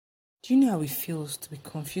Do you know how it feels to be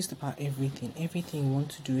confused about everything? Everything you want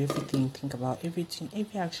to do, everything you think about, everything,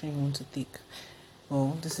 every action you want to take.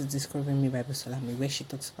 Well, this is Discovering Me by Salami, where she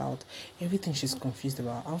talks about everything she's confused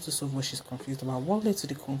about, how to solve what she's confused about, what led to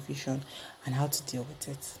the confusion, and how to deal with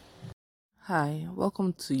it. Hi,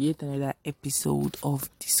 welcome to yet another episode of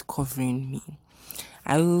Discovering Me.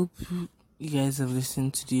 I hope you guys have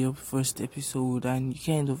listened to the first episode and you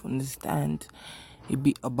kind of understand a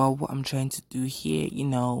bit about what I'm trying to do here,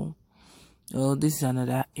 Well, this is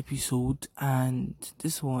another episode, and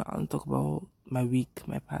this one I'll talk about my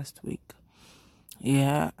past week.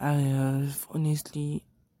 Yeah, I have to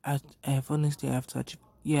achieve.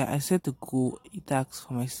 Yeah, I set a goal, a task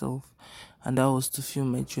for myself, and that was to fill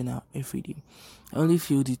my journal every day. I only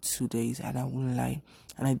filled it 2 days, and I won't lie,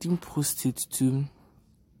 and I didn't post it too.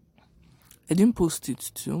 Because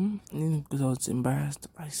I was embarrassed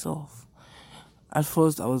myself. At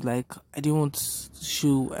first, I was like, I didn't want to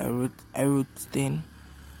show I wrote then.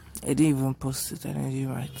 I didn't even post it, and I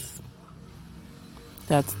didn't write.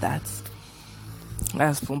 That's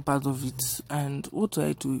one part of it. And what do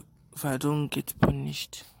I do if I don't get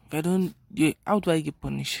punished? How do I get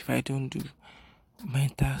punished if I don't do my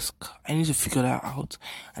task? I need to figure that out.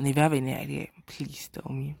 And if you have any idea, please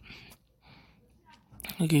tell me.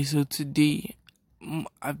 Okay, so today,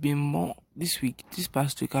 this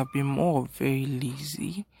past week, I've been more very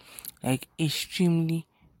lazy, like extremely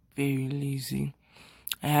very lazy.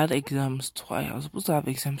 I had exams twice. I was supposed to have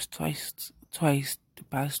exams twice the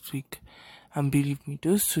past week. And believe me,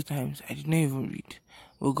 those 2 times I did not even read.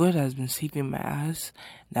 Well, God has been saving my ass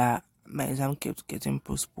that my exam kept getting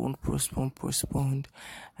postponed.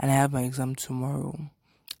 And I have my exam tomorrow.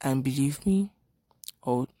 And believe me,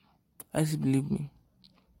 or I say believe me,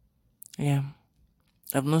 yeah,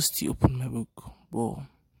 I've not still opened my book, but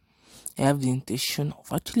I have the intention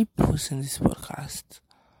of actually posting this podcast.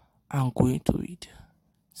 I'm going to read.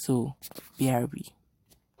 So, BRB.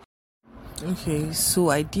 Okay, so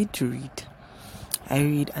I did read. I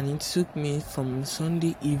read, and it took me from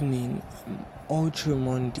Sunday evening all through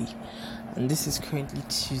Monday, and this is currently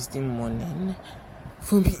Tuesday morning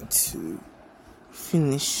for me to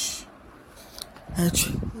finish.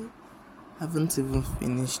 Actually, I haven't even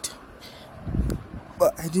finished,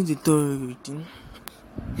 but I did the thorough reading.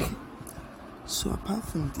 So apart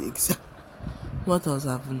from the exam, what else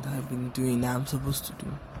haven't I been doing that I'm supposed to do?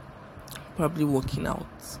 Probably working out.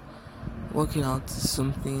 Working out is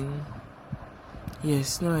something.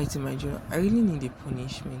 Yes, not writing my journal. I really need a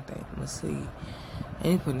punishment, I must say. I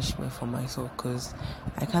need punishment for myself because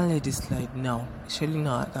I can't let this slide now. Especially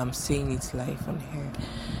now that I'm saying it live on here.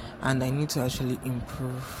 And I need to actually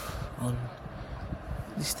improve on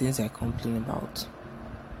these things I complain about.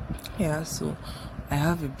 Yeah, so I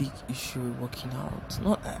have a big issue with working out.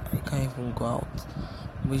 Not that I can't even go out,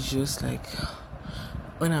 but it's just like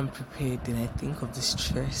when I'm prepared, then I think of the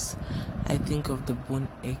stress, I think of the bone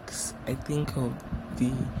aches, I think of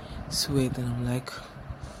the sweat, and I'm like,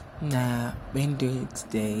 nah, when do it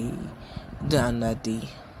today, do another day.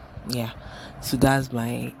 Yeah, so that's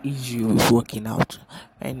my issue with working out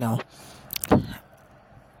right now.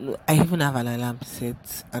 I even have an alarm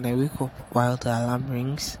set, and I wake up while the alarm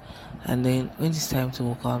rings, and then when it's time to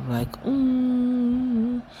wake up, I'm like,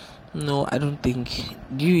 no, I don't think.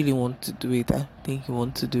 Do you really want to do it? I think you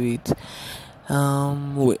want to do it.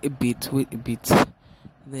 Wait a bit.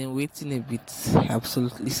 Then waiting a bit, I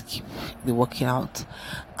absolutely skip the working out,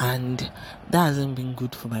 and that hasn't been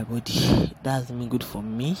good for my body. That hasn't been good for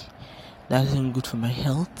me. That hasn't been good for my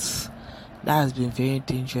health. That has been very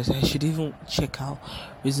dangerous. I should even check out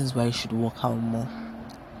reasons why I should work out more.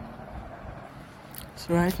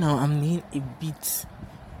 So right now I'm needing a bit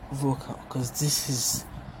of workout because this is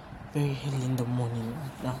very early in the morning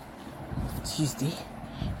right now, Tuesday,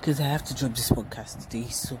 because I have to drop this podcast today.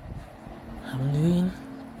 So I'm doing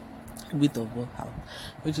a bit of workout,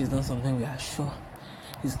 which is not something we are sure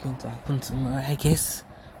is going to happen tomorrow. I guess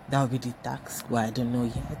that will be the task, but I don't know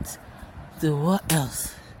yet. So what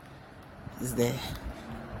else is there?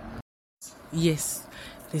 Yes,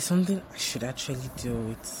 there's something I should actually deal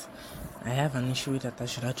with. I have an issue with that I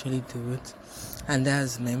should actually deal with, and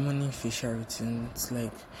that's my morning facial routine. It's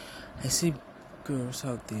like I see girls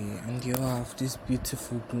out there and they all have this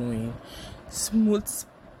beautiful, glowing, smooth,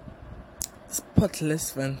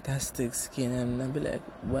 spotless, fantastic skin, and I'll be like,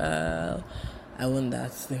 wow, I want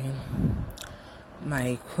that thing.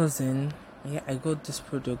 My cousin, I got this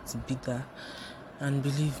product, Bitter, and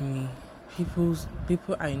believe me,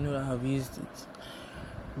 people I know that have used it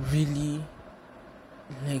really,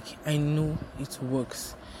 like, I know it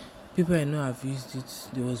works. People I know have used it,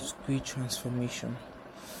 there was great transformation.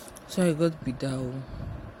 So I got Bidao,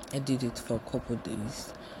 I did it for a couple of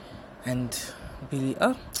days, and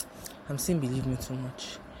I'm saying believe me too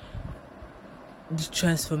much. The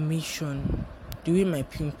transformation, the way my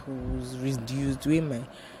pimples reduced, the way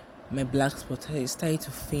my black spot started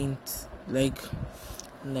to faint, like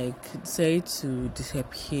started to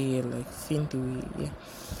disappear, like faint away. Yeah.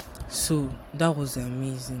 So that was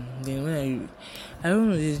amazing. Then when I don't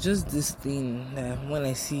know, it's just this thing that when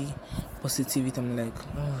I see positivity, I'm like,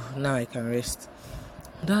 oh, now I can rest.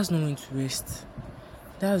 That's not going to rest.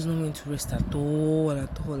 That's not going to rest at all.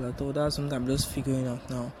 That's something I'm just figuring out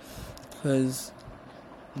now, because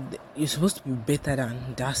you're supposed to be better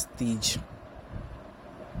than that stage.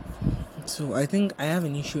 So I think I have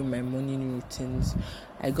an issue with my morning routines.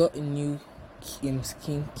 I got a new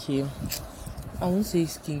skincare. I won't say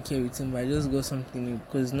skincare routine, but I just got something new,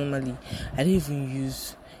 because normally I don't even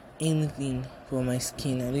use anything for my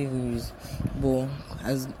skin. I don't even use, but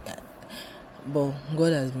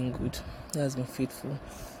God has been good. He has been faithful.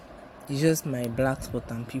 It's just my black spot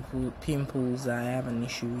and pimples that I have an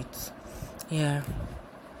issue with. Yeah,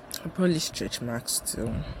 I probably stretch marks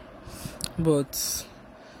too, but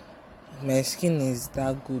my skin is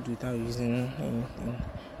that good without using anything.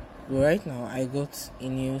 But right now, I got a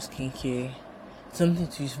new skincare, something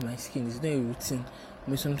to use for my skin. It's not a routine,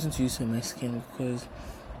 but something to use for my skin, because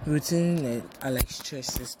routine are like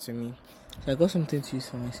stresses to me. So I got something to use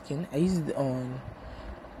for my skin. I used it on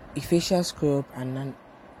a facial scrub and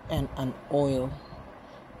an oil.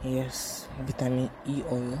 Yes, vitamin E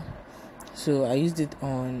oil. So I used it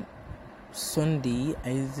on Sunday.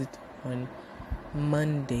 I used it on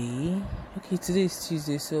Monday. Okay, today is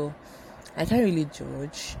Tuesday, so I can't really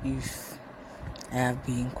judge if I have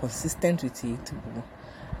been consistent with it. But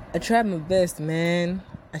I tried my best, man.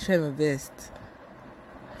 I tried my best.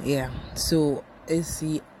 Yeah. So let's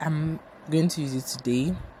see. I'm going to use it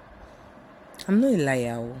today. I'm not a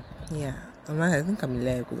liar. Yeah. I think I'm a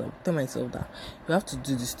liar, because I tell myself that you have to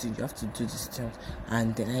do this thing,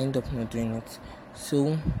 and then I end up not doing it.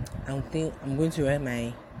 So I'm going to write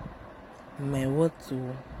I'm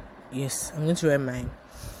going to write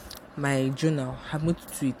my journal. I'm going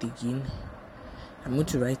to do it again. I'm going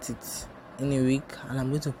to write it in a week, and I'm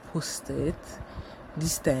going to post it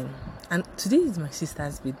this time. And today is my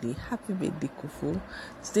sister's birthday. Happy birthday, Kofo.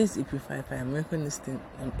 Today is April 5th. I'm recording this thing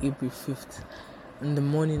on April 5th. In the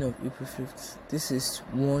morning of April 5th. This is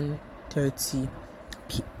 1:30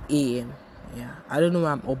 a.m. Yeah. I don't know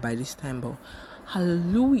why I'm up by this time, but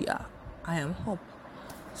hallelujah, I am up.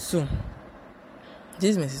 So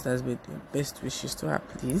this is my sister's birthday. Best wishes to her,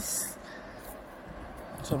 please.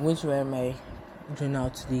 So I'm going to write my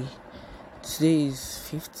journal today. Today is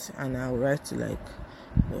 5th, and I'll write to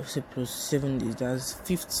let's say plus 7 days. That's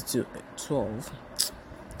 5th to 12.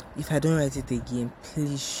 If I don't write it again,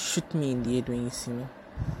 please shoot me in the head when you see me.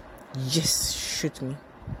 Yes, shoot me.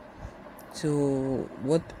 So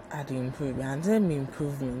what are the improvements? There me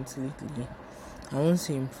improvements lately. I won't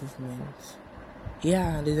say improvements.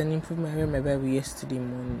 Yeah, there's an improvement. I read my Bible yesterday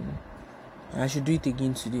morning. I should do it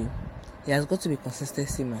again today. There has got to be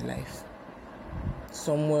consistency in my life.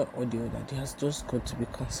 Somewhere or the other, there has just got to be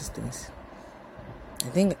consistency. I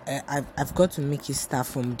think I've got to make it start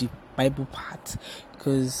from the Bible part,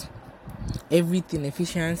 because everything,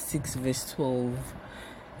 Ephesians 6 verse 12,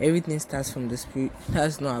 everything starts from the spirit.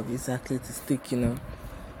 That's not exactly to stick,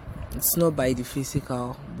 It's not by the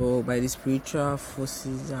physical, but by the spiritual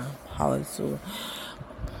forces and power. So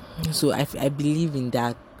I believe in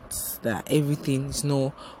that everything is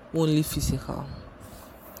not only physical.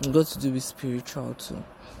 It's got to do with spiritual too.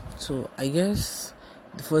 So I guess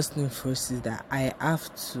the first thing first is that I have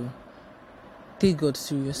to take God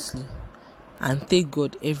seriously and take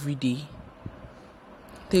God every day.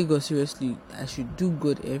 Take God seriously. I should do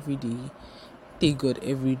God every day. Take God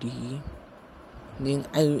every day. Then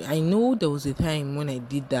I know there was a time when I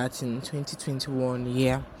did that in 2021.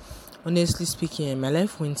 Yeah, honestly speaking, my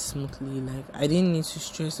life went smoothly. I didn't need to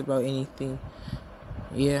stress about anything.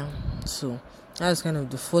 Yeah, so that's kind of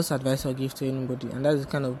the first advice I'll give to anybody, and that's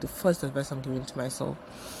kind of the first advice I'm giving to myself.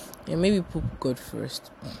 Yeah, maybe put God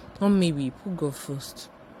first. Or maybe put God first.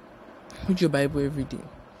 Read your Bible every day.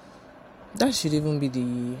 That should even be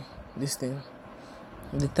the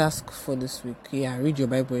task for this week. Yeah, read your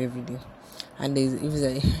Bible every day. And if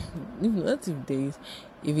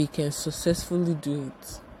you can successfully do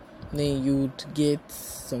it, then you would get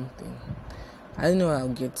something. I don't know what I'll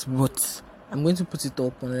get, but I'm going to put it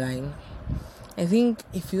up online. I think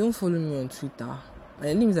if you don't follow me on Twitter,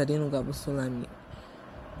 my name is Adenoga Busolami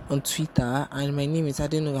on Twitter, and my name is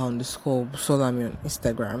Adenoga_Busolami on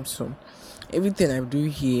Instagram. So everything I do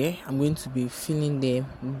here, I'm going to be filling them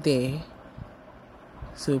there.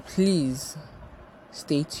 So please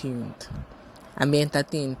stay tuned and be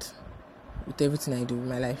entertained with everything I do in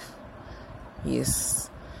my life. Yes,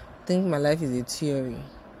 I think my life is a theory.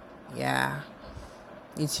 Yeah,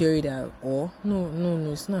 a theory that, or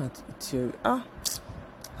no, it's not a theory. It's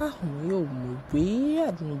not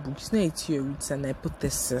a theory, it's an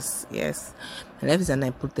hypothesis. Yes, my life is an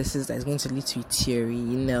hypothesis that is going to lead to a theory,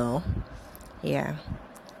 Yeah,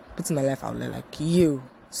 putting my life out there like,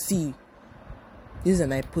 see, this is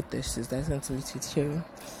an hypothesis that's going to lead to a theory.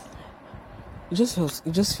 It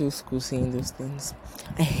just feels cool saying those things.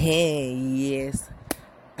 Hey, yes.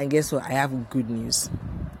 And guess what? I have good news.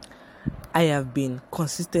 I have been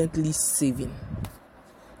consistently saving.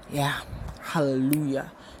 Yeah.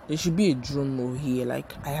 Hallelujah. There should be a drum roll here.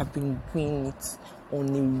 Like, I have been doing it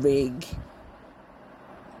on a reg.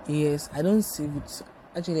 Yes, I don't save it.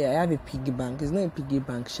 Actually, I have a piggy bank. It's not a piggy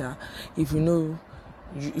bank, Sha. If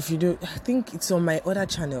you don't, I think it's on my other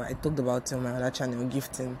channel. I talked about it on my other channel,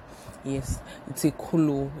 gifting. Yes, it's a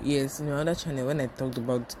colo. Yes, in my other channel, when I talked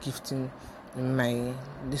about gifting in my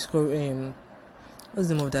Discord, what's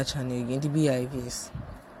the name of that channel again? The Beehive. Yes,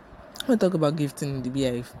 when I talk about gifting in the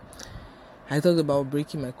Beehive, I talked about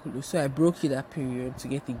breaking my colo. So I broke it that period to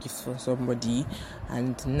get a gift for somebody,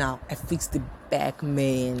 and now I fixed the back,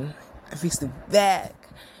 man. I fixed the back,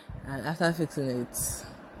 and after fixing it,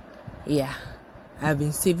 yeah, I've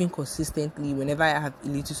been saving consistently. Whenever I have a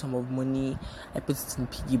little sum of money, I put it in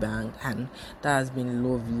piggy bank, and that has been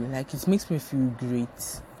lovely. Like, it makes me feel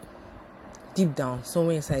great. Deep down,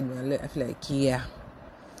 somewhere inside me, I feel like,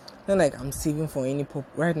 not like I'm saving for any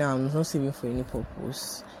purpose. Right now, I'm not saving for any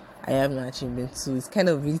purpose. I have no achievement, so it's kind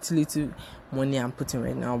of little money I'm putting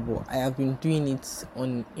right now, but I have been doing it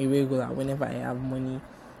on a regular whenever I have money,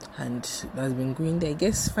 and that's been going there. I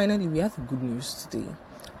guess finally we have good news today.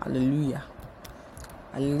 Hallelujah.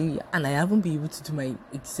 And I haven't been able to do my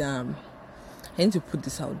exam. I need to put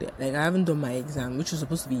this out there. Like, I haven't done my exam, which was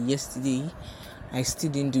supposed to be yesterday. I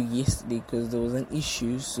still didn't do yesterday because there was an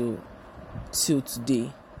issue, so till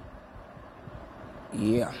today.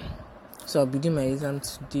 Yeah. So I'll be doing my exam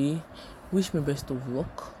today. Wish me best of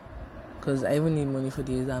luck, because I even need money for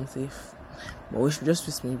the exam safe. But wish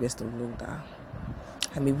me best of luck that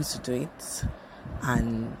I'm able to do it.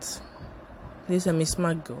 And please, I'm a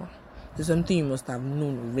smart girl. There's something you must have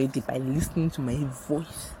known already by listening to my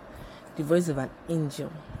voice. The voice of an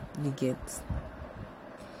angel. You get.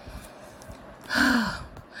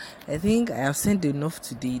 I think I have said enough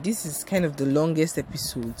today. This is kind of the longest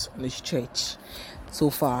episode on the stretch so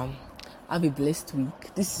far. Have a blessed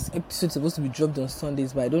week. This episode supposed to be dropped on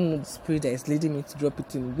Sundays, but I don't know the spirit that is leading me to drop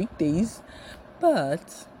it in weekdays.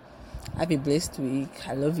 But have a blessed week.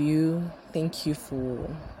 I love you. Thank you for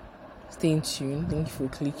staying tuned. Thank you for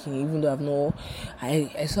clicking. Even though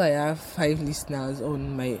I saw I have 5 listeners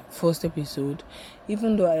on my first episode.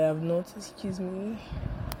 Even though I have not, excuse me.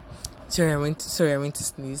 Sorry, I went to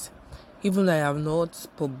sneeze. Even though I have not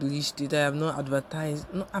published it, I have not advertised.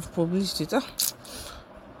 No, I've published it.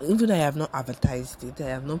 Even though I have not advertised it, I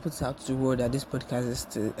have not put out to the world that this podcast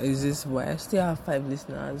exists, but I still have 5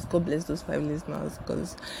 listeners. God bless those 5 listeners,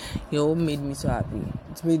 because you all made me so happy.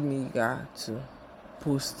 It made me eager to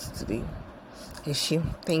post today.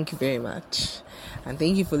 Thank you very much, and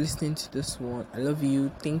thank you for listening to this one. I love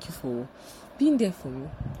you. Thank you for being there for me,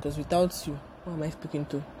 because without you, who am I speaking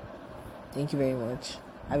to? Thank you very much.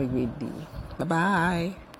 Have a great day. Bye-bye.